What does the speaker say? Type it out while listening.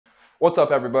What's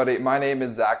up everybody? My name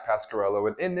is Zach Pasquarello,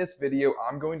 and in this video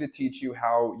I'm going to teach you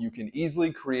how you can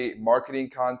easily create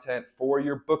marketing content for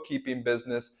your bookkeeping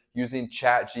business using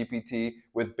ChatGPT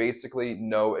with basically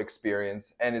no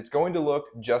experience. And it's going to look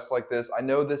just like this. I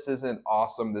know this isn't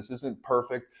awesome, this isn't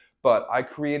perfect, but I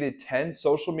created 10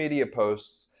 social media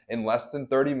posts in less than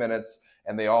 30 minutes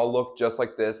and they all look just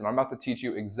like this. And I'm about to teach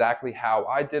you exactly how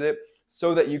I did it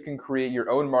so that you can create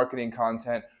your own marketing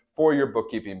content for your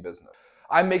bookkeeping business.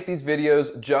 I make these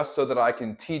videos just so that I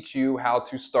can teach you how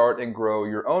to start and grow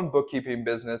your own bookkeeping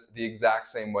business the exact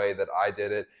same way that I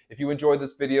did it. If you enjoyed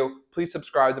this video, please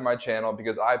subscribe to my channel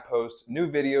because I post new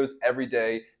videos every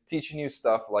day teaching you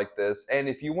stuff like this. And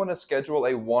if you want to schedule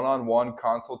a one-on-one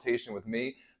consultation with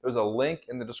me, there's a link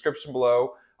in the description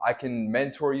below. I can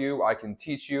mentor you, I can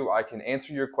teach you, I can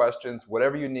answer your questions,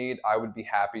 whatever you need, I would be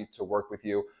happy to work with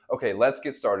you. Okay, let's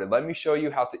get started. Let me show you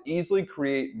how to easily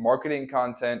create marketing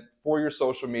content for your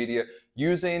social media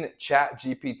using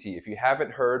ChatGPT. If you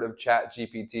haven't heard of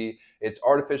ChatGPT, it's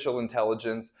artificial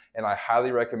intelligence, and I highly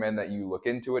recommend that you look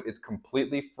into it. It's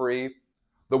completely free.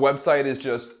 The website is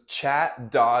just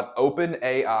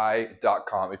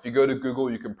chat.openai.com. If you go to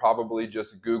Google, you can probably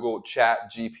just Google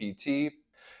ChatGPT.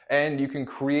 And you can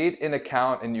create an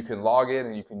account and you can log in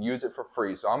and you can use it for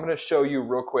free. So I'm going to show you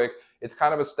real quick. It's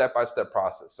kind of a step-by-step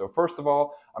process. So first of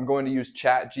all, I'm going to use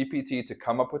ChatGPT to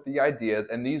come up with the ideas,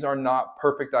 and these are not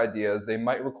perfect ideas. They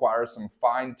might require some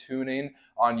fine-tuning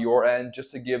on your end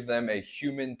just to give them a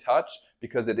human touch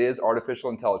because it is artificial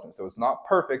intelligence. So it's not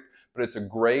perfect, but it's a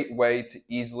great way to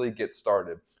easily get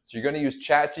started. So you're going to use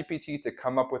ChatGPT to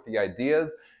come up with the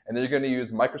ideas, and then you're going to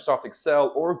use Microsoft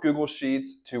Excel or Google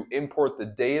Sheets to import the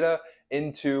data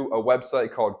into a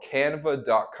website called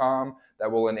Canva.com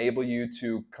that will enable you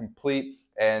to complete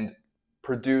and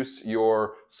produce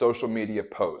your social media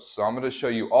posts. So I'm going to show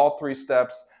you all three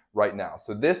steps right now.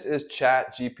 So this is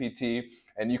ChatGPT,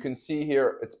 and you can see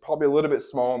here, it's probably a little bit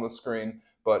small on the screen,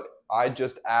 but I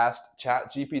just asked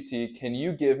ChatGPT, can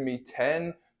you give me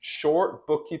 10 short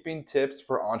bookkeeping tips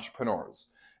for entrepreneurs?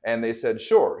 And they said,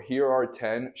 sure, here are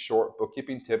 10 short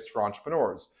bookkeeping tips for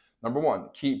entrepreneurs. Number 1,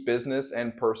 keep business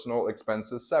and personal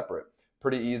expenses separate.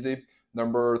 Pretty easy.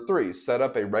 Number 3, set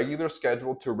up a regular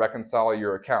schedule to reconcile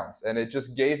your accounts. And it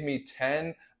just gave me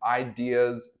 10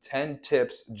 ideas, 10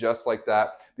 tips just like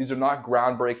that. These are not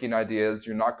groundbreaking ideas.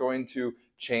 You're not going to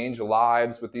change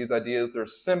lives with these ideas. They're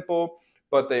simple,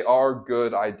 but they are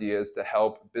good ideas to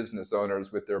help business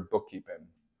owners with their bookkeeping.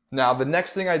 Now, the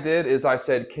next thing I did is I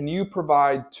said, can you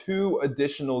provide 2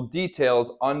 additional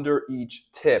details under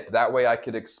each tip? That way I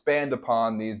could expand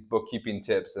upon these bookkeeping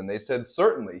tips. And they said,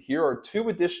 certainly, here are 2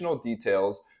 additional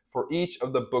details for each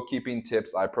of the bookkeeping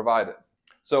tips I provided.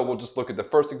 So we'll just look at the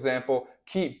first example.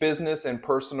 Keep business and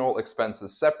personal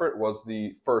expenses separate was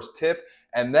the first tip.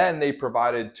 And then they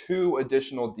provided 2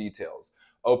 additional details.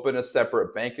 Open a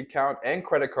separate bank account and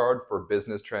credit card for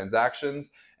business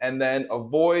transactions, and then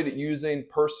avoid using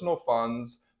personal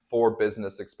funds for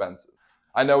business expenses.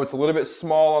 I know it's a little bit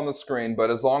small on the screen, but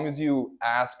as long as you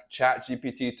ask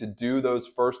ChatGPT to do those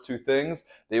first 2 things,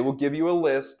 they will give you a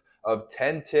list of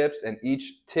 10 tips, and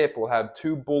each tip will have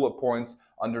 2 bullet points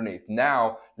underneath.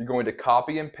 Now, you're going to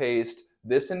copy and paste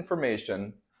this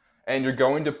information and you're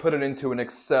going to put it into an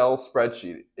Excel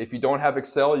spreadsheet. If you don't have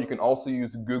Excel, you can also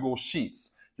use Google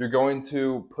Sheets. You're going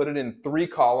to put it in 3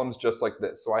 columns just like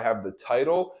this. So I have the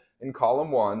title in column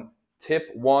 1,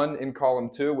 tip 1 in column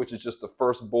 2, which is just the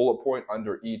first bullet point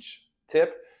under each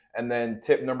tip, and then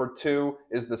tip number 2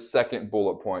 is the second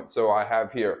bullet point. So I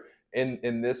have here,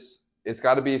 in this, it's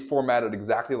got to be formatted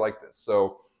exactly like this.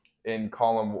 So in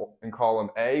column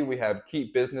A, we have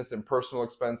keep business and personal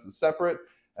expenses separate.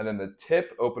 And then the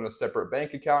tip, open a separate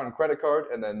bank account and credit card.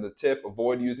 And then the tip,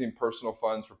 avoid using personal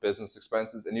funds for business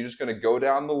expenses. And you're just going to go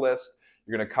down the list.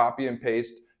 You're going to copy and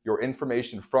paste your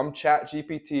information from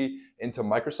ChatGPT into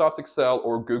Microsoft Excel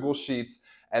or Google Sheets.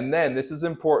 And then this is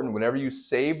important. Whenever you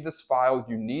save this file,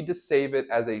 you need to save it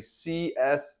as a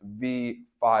CSV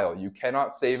file. You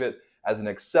cannot save it as an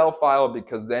Excel file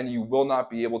because then you will not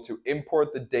be able to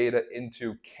import the data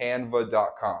into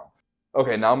Canva.com.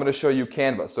 Okay, now I'm going to show you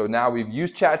Canva. So now we've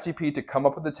used ChatGPT to come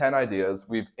up with the 10 ideas.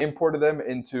 We've imported them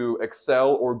into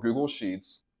Excel or Google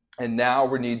Sheets. And now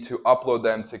we need to upload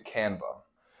them to Canva.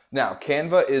 Now,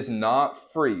 Canva is not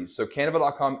free. So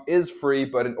Canva.com is free,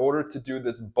 but in order to do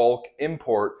this bulk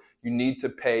import, you need to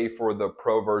pay for the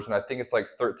pro version. I think it's like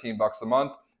 13 bucks a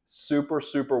month. Super,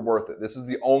 super worth it. This is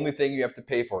the only thing you have to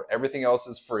pay for. Everything else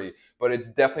is free, but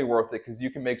it's definitely worth it because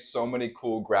you can make so many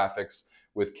cool graphics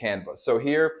with Canva. So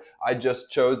here I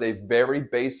just chose a very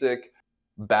basic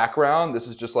background. This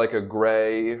is just like a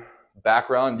gray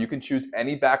background. You can choose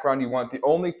any background you want. The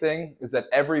only thing is that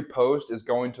every post is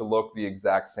going to look the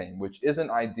exact same, which isn't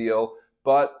ideal.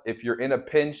 But if you're in a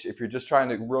pinch, if you're just trying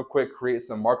to real quick create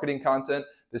some marketing content,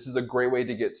 this is a great way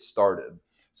to get started.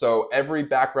 So every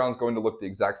background is going to look the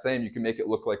exact same. You can make it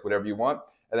look like whatever you want.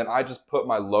 And then I just put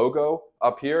my logo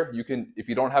up here. You can, if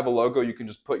you don't have a logo, you can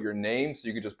just put your name. So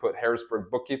you can just put Harrisburg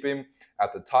Bookkeeping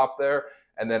at the top there.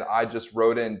 And then I just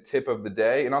wrote in tip of the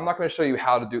day. And I'm not going to show you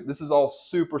how to do, this is all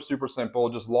super, super simple.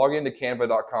 Just log into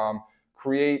canva.com,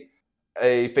 create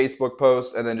a Facebook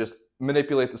post, and then just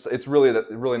manipulate this. It's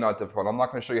really not difficult. I'm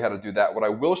not going to show you how to do that. What I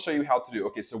will show you how to do,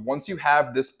 okay, so once you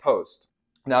have this post,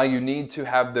 now you need to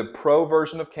have the pro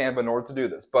version of Canva in order to do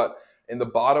this. But in the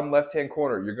bottom left-hand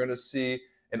corner, you're going to see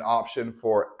an option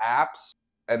for apps,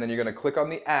 and then you're going to click on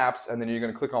the apps, and then you're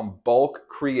going to click on bulk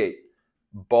create.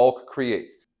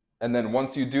 And then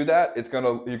once you do that,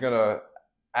 you're going to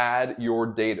add your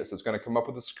data. So it's going to come up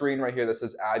with a screen right here that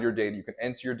says add your data. You can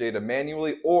enter your data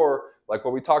manually, or like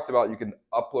what we talked about, you can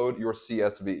upload your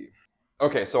CSV.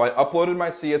 Okay, so I uploaded my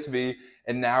CSV,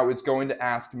 and now it's going to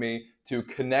ask me to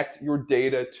connect your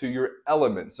data to your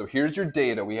elements. So here's your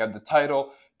data. We have the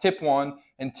title, tip 1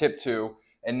 and tip 2.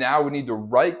 And now we need to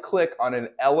right click on an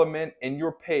element in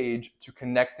your page to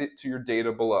connect it to your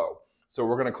data below. So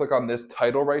we're going to click on this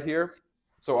title right here.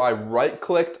 So I right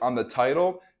clicked on the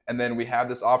title, and then we have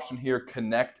this option here,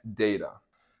 connect data.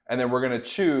 And then we're going to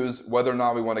choose whether or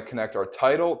not we want to connect our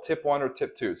title, tip 1 or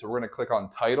tip 2. So we're going to click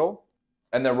on title,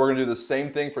 and then we're going to do the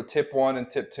same thing for tip 1 and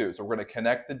tip 2. So we're going to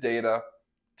connect the data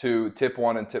to tip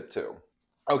 1 and tip 2.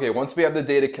 Okay, once we have the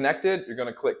data connected, you're going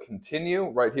to click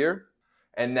continue right here.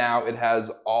 And now it has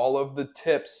all of the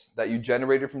tips that you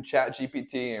generated from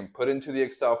ChatGPT and put into the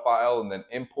Excel file and then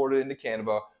import it into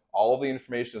Canva. All of the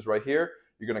information is right here.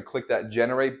 You're going to click that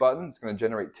generate button. It's going to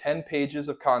generate 10 pages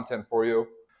of content for you.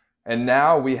 And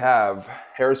now we have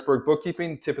Harrisburg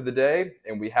Bookkeeping tip of the day,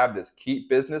 and we have this: keep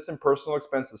business and personal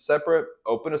expenses separate,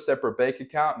 open a separate bank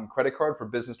account and credit card for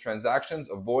business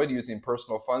transactions, avoid using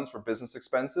personal funds for business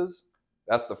expenses.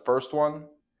 That's the first one.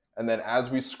 And then as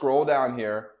we scroll down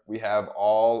here, we have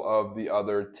all of the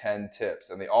other 10 tips,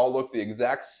 and they all look the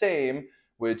exact same,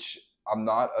 which I'm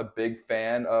not a big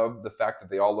fan of the fact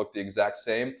that they all look the exact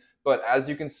same. But as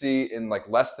you can see, in like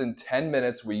less than 10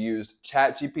 minutes, we used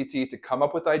ChatGPT to come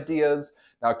up with ideas.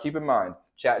 Now keep in mind,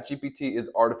 ChatGPT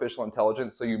is artificial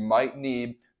intelligence, so you might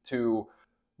need to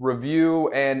review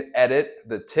and edit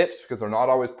the tips because they're not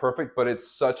always perfect, but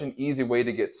it's such an easy way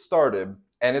to get started,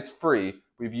 and it's free.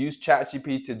 We've used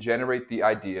ChatGPT to generate the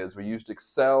ideas. We used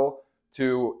Excel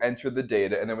to enter the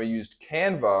data, and then we used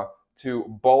Canva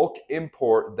to bulk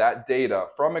import that data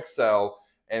from Excel,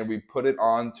 and we put it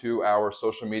onto our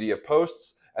social media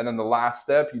posts. And then the last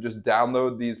step, you just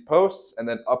download these posts and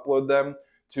then upload them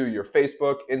to your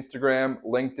Facebook, Instagram,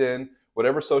 LinkedIn,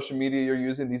 whatever social media you're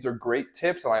using. These are great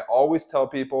tips, and I always tell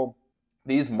people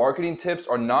these marketing tips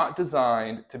are not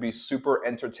designed to be super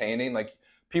entertaining. Like,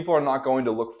 people are not going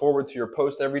to look forward to your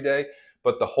post every day,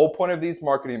 but the whole point of these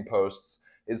marketing posts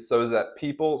is so that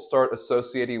people start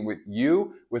associating with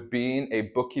you with being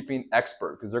a bookkeeping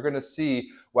expert, because they're going to see,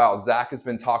 wow, Zach has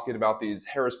been talking about these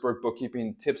Harrisburg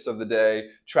bookkeeping tips of the day,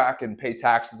 track and pay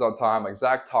taxes on time. Like,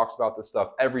 Zach talks about this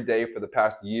stuff every day for the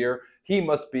past year. He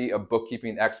must be a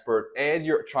bookkeeping expert, and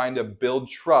you're trying to build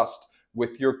trust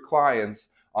with your clients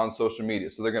on social media.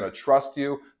 So they're going to trust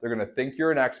you. They're going to think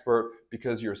you're an expert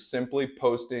because you're simply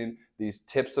posting these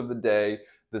tips of the day,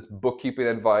 this bookkeeping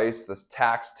advice, this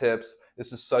tax tips.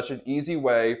 This is such an easy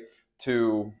way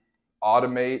to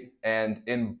automate and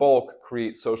in bulk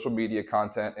create social media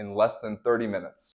content in less than 30 minutes.